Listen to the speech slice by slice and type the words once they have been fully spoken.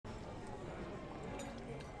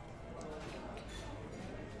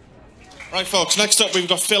Right, folks, next up we've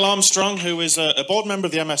got Phil Armstrong, who is a board member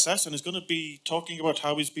of the MSS and is going to be talking about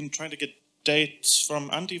how he's been trying to get dates from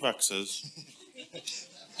anti-vaxxers.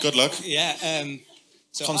 Good luck. Yeah.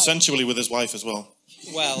 Consensually with his wife as well.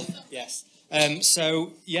 Well, yes. Like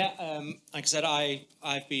I said,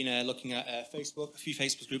 I've been looking at Facebook, a few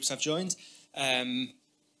Facebook groups I've joined.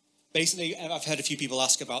 Basically, I've heard a few people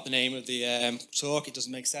ask about the name of the talk. It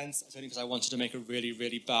doesn't make sense. It's only because I wanted to make a really,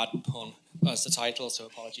 really bad pun as the title, so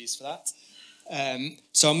apologies for that.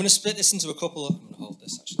 So I'm going to split this into a couple of... I'm going to hold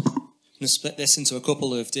this, actually. I'm going to split this into a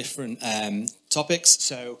couple of different topics.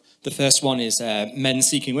 So the first one is men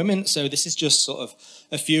seeking women. So this is just sort of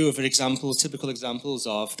a few of the examples, typical examples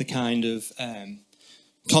of the kind of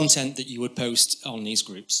content that you would post on these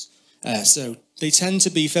groups. So they tend to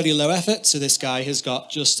be fairly low effort. So this guy has got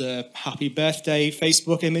just a happy birthday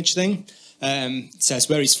Facebook image thing. It says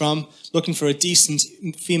where he's from, looking for a decent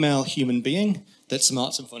female human being that's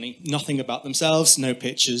smart and funny. Nothing about themselves, no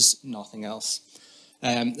pictures, nothing else.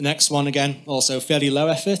 The next one, again, also fairly low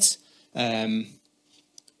effort. And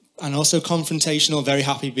also confrontational, very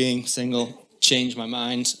happy being single, changed my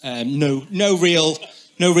mind. No real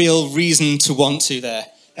reason to want to there.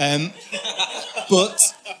 But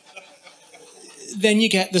then you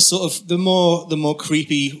get the sort of the more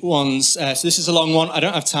creepy ones. So this is a long one. I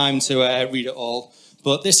don't have time to read it all.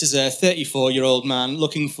 But this is a 34-year-old man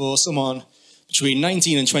looking for someone between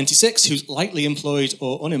 19 and 26 who's lightly employed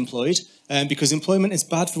or unemployed, because employment is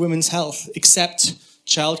bad for women's health, except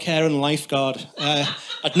childcare and lifeguard.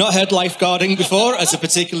 I'd not heard lifeguarding before as a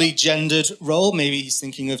particularly gendered role. Maybe he's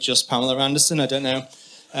thinking of just Pamela Anderson. I don't know.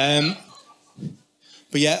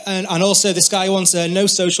 But yeah, and also this guy wants no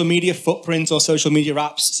social media footprint or social media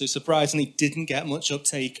apps, so surprisingly didn't get much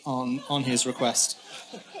uptake on his request.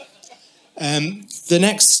 The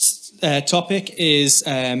next topic is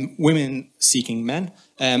women seeking men.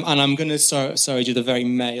 And I'm going to, do the very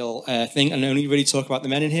male thing and only really talk about the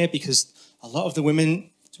men in here because a lot of the women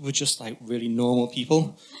were just like really normal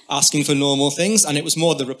people asking for normal things, and it was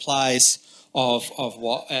more the replies of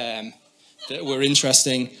what that were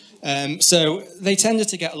interesting. So they tended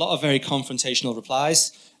to get a lot of very confrontational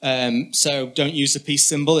replies. So don't use the peace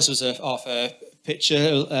symbol. This was off a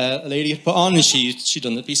picture a lady had put on, and she'd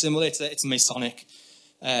done the peace symbol. It's Masonic.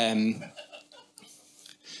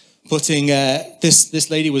 Putting this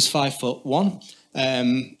lady was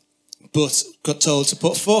 5'1", but got told to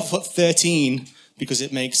put 4'13" because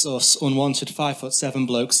it makes us unwanted 5'7"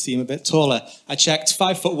 blokes seem a bit taller. I checked,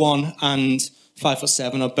 5'1" and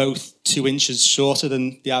 5'7" are both 2 inches shorter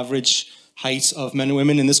than the average height of men and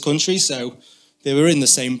women in this country, so they were in the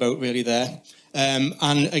same boat really there.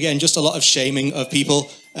 And again, just a lot of shaming of people.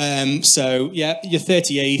 So yeah, you're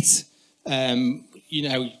 38, you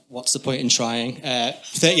know, what's the point in trying?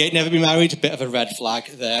 38, never been married, a bit of a red flag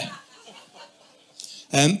there.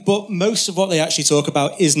 But most of what they actually talk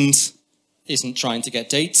about isn't trying to get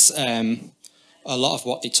dates. A lot of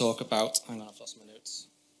what they talk about, hang on, I've lost my notes,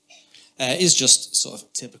 is just sort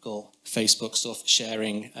of typical Facebook stuff,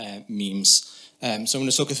 sharing memes. So I'm going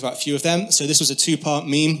to talk about a few of them. So this was a 2-part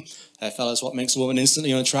meme. Fellas, what makes a woman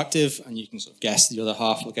instantly unattractive? And you can sort of guess the other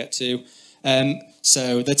half we'll get to.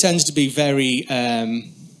 So there tends to be very,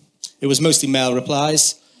 it was mostly male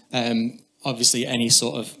replies. Obviously any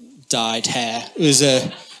sort of dyed hair is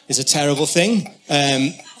a terrible thing.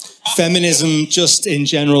 Feminism just in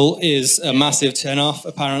general is a massive turn-off,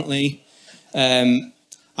 apparently. And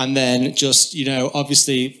then just, you know,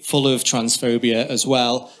 obviously full of transphobia as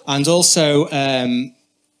well. And also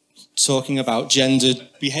talking about gendered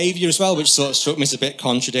behaviour as well, which sort of struck me as a bit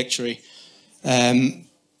contradictory.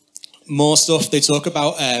 More stuff, they talk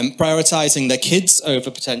about prioritising their kids over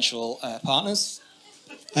potential partners.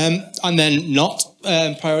 And then not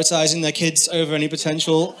prioritising their kids over any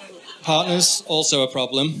potential partners, also a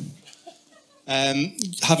problem.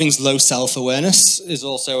 Having low self-awareness is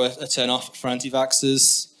also a turn-off for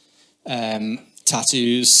anti-vaxxers.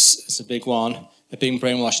 Tattoos is a big one. Being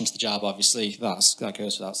brainwashed into the jab, obviously, that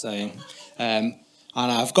goes without saying. And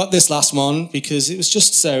I've got this last one because it was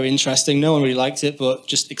just so interesting. No one really liked it, but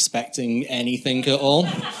just expecting anything at all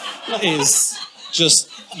is just,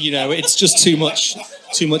 you know, it's just too much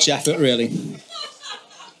effort, really.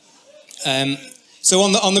 So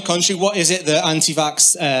on the contrary, what is it that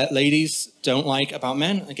anti-vax ladies don't like about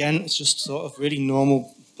men? Again, it's just sort of really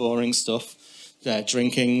normal, boring stuff.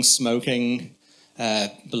 Drinking, smoking,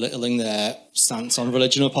 belittling their stance on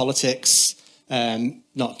religion or politics,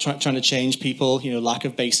 not trying to change people, you know, lack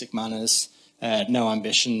of basic manners, no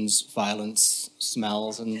ambitions, violence,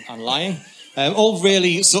 smells, and lying. All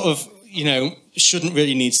really sort of, you know, shouldn't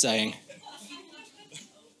really need saying.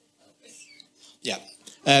 Yeah.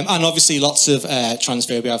 And obviously lots of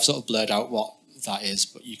transphobia. I've sort of blurred out what that is,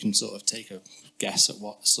 but you can sort of take a guess at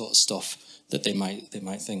what sort of stuff that they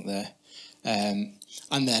might think there.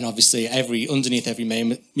 And then obviously underneath every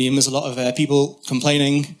meme there's a lot of people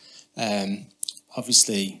complaining.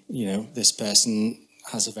 Obviously, this person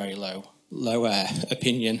has a very low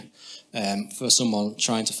opinion for someone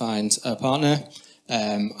trying to find a partner.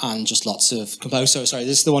 And just lots of so sorry,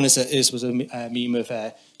 this is the one was a meme of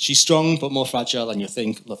she's strong but more fragile than you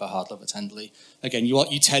think, love her hard, love her tenderly. Again,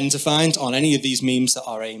 what you tend to find on any of these memes that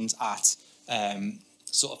are aimed at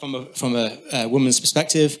sort of from a woman's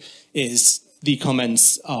perspective is the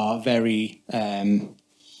comments are very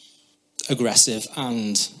aggressive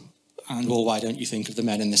and well, why don't you think of the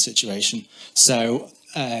men in this situation? So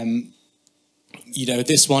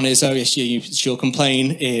this one is she'll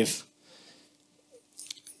complain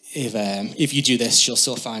if you do this, she'll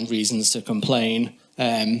still find reasons to complain.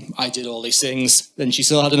 I did all these things, then she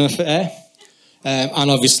still had an affair.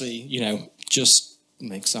 And obviously, just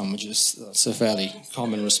make sandwiches. That's a fairly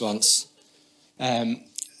common response.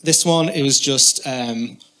 This one, it was just,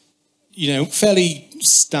 fairly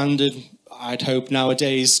standard, I'd hope,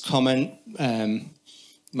 nowadays comment.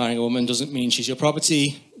 Marrying a woman doesn't mean she's your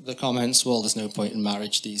property. The comments, well, there's no point in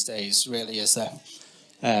marriage these days, really, is there?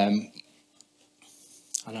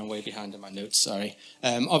 And I'm way behind in my notes, sorry.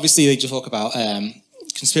 Obviously, they just talk about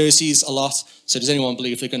conspiracies a lot. So does anyone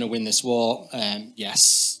believe they're going to win this war?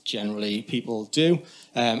 Yes, generally people do.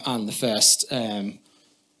 And the first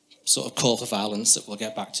sort of call for violence that we'll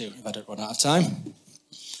get back to if I don't run out of time.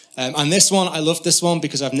 And this one, I love this one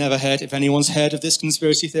because I've never heard, if anyone's heard of this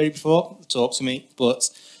conspiracy theory before, talk to me. But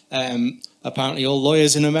apparently all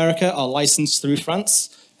lawyers in America are licensed through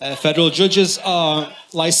France. Federal judges are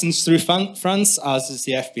licensed through France, as is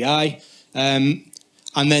the FBI.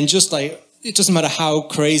 And then just like, it doesn't matter how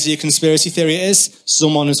crazy a conspiracy theory is,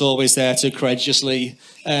 someone is always there to courageously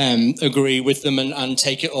agree with them and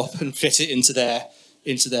take it up and fit it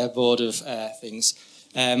into their board of things.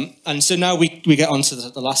 And so now we get on to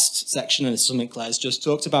the last section, and it's something Claire's just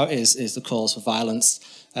talked about, is the calls for violence.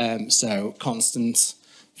 So constant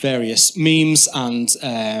various memes and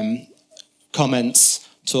comments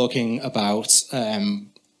talking about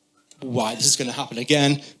why this is going to happen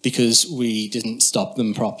again because we didn't stop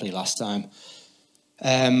them properly last time.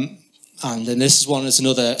 And then this one is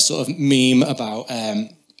another sort of meme about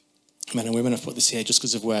men and women. I've put this here just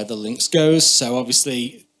because of where the links goes. So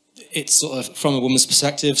obviously it's sort of from a woman's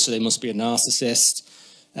perspective, so they must be a narcissist,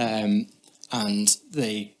 and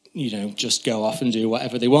they just go off and do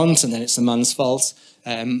whatever they want, and then it's the man's fault.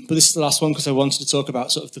 But this is the last one because I wanted to talk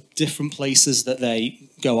about sort of the different places that they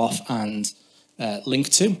go off and link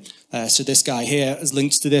to. So this guy here is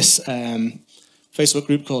linked to this Facebook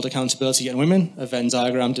group called Accountability Getting Women, a Venn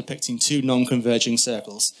diagram depicting two non-converging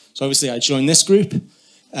circles. So obviously I joined this group.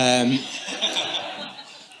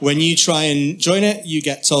 When you try and join it, you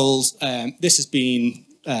get told this has been,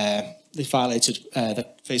 they violated the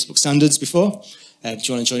Facebook standards before. Do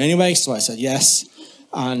you want to join anyway? So I said yes.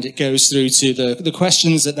 And it goes through to the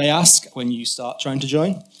questions that they ask when you start trying to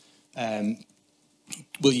join.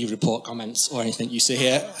 Will you report comments or anything you see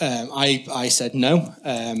here? I said no.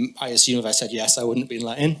 I assume if I said yes, I wouldn't have been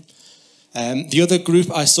let in. The other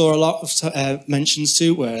group I saw a lot of mentions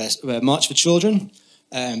to were March for Children.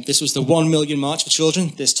 This was the 1 million March for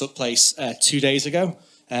Children. This took place 2 days ago.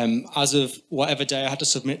 As of whatever day I had to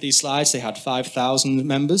submit these slides, they had 5,000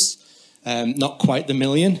 members. Not quite the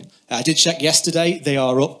million. I did check yesterday. They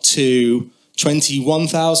are up to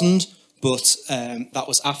 21,000, but that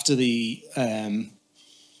was after the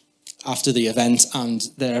event, and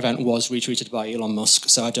their event was retweeted by Elon Musk.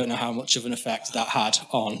 So I don't know how much of an effect that had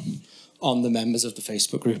on the members of the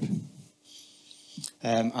Facebook group.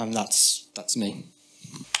 And that's me.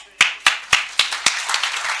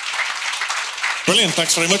 Brilliant,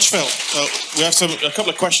 thanks very much, Phil. So we have a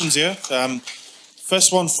couple of questions here.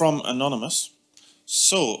 First one from Anonymous.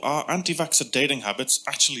 So, are anti-vaxxer dating habits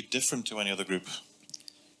actually different to any other group?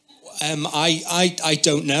 I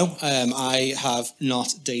don't know. I have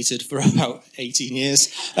not dated for about 18 years,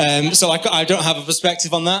 so I don't have a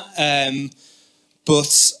perspective on that.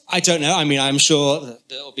 But I don't know. I mean, I'm sure that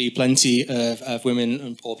there'll be plenty of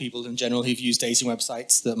women or people in general who've used dating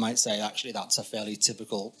websites that might say, actually, that's a fairly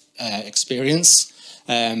typical experience.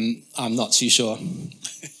 I'm not too sure.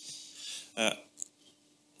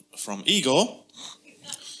 From Igor,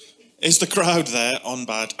 is the crowd there on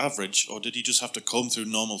bad average, or did you just have to comb through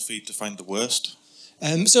normal feed to find the worst?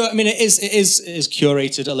 So, I mean, it is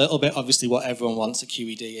curated a little bit. Obviously, what everyone wants at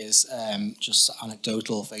QED is just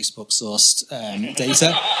anecdotal Facebook-sourced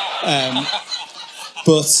data.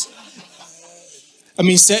 But, I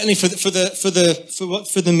mean, certainly for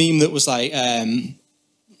the meme that was like,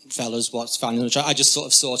 fellas, what's found in the chat, I just sort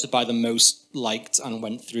of sorted by the most liked and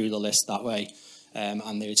went through the list that way.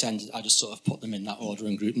 And they attended, I just sort of put them in that order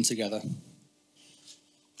and grouped them together.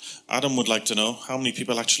 Adam would like to know how many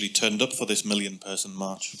people actually turned up for this 1 million person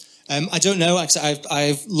march. I don't know.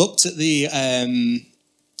 I've looked at the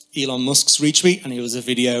Elon Musk's retweet, and it was a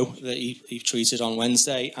video that he tweeted on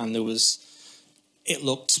Wednesday, and it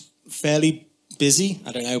looked fairly busy.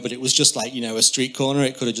 I don't know, but it was just like, a street corner.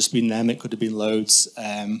 It could have just been them. It could have been loads.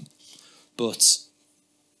 But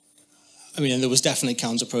I mean, and there was definitely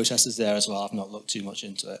counter protesters there as well. I've not looked too much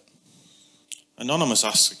into it. Anonymous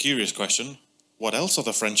asks a curious question. What else are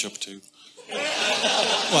the French up to?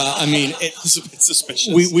 Well, I mean, it's a bit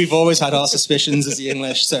suspicious. We've always had our suspicions as the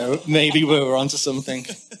English, so maybe we were onto something.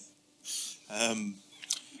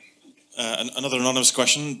 Another anonymous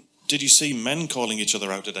question. Did you see men calling each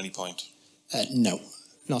other out at any point? No,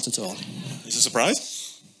 not at all. Is it a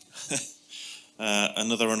surprise?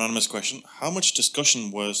 Another anonymous question. How much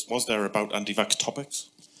discussion was there about anti-vax topics?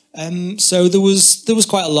 So there was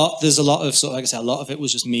quite a lot. There's a lot of, sort of, like I said, a lot of it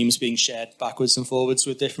was just memes being shared backwards and forwards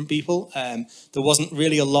with different people. There wasn't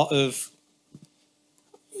really a lot of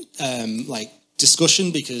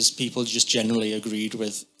discussion because people just generally agreed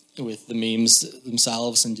with the memes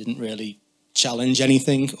themselves and didn't really challenge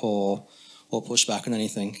anything or push back on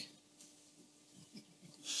anything.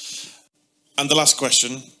 And the last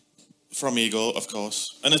question from Igor, of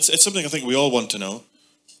course, and it's something I think we all want to know.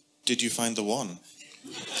 Did you find the one?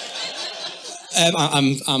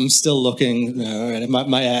 I'm still looking. No,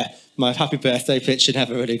 my happy birthday picture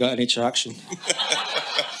never really got any traction.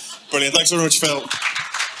 Brilliant. Thanks very much, Phil.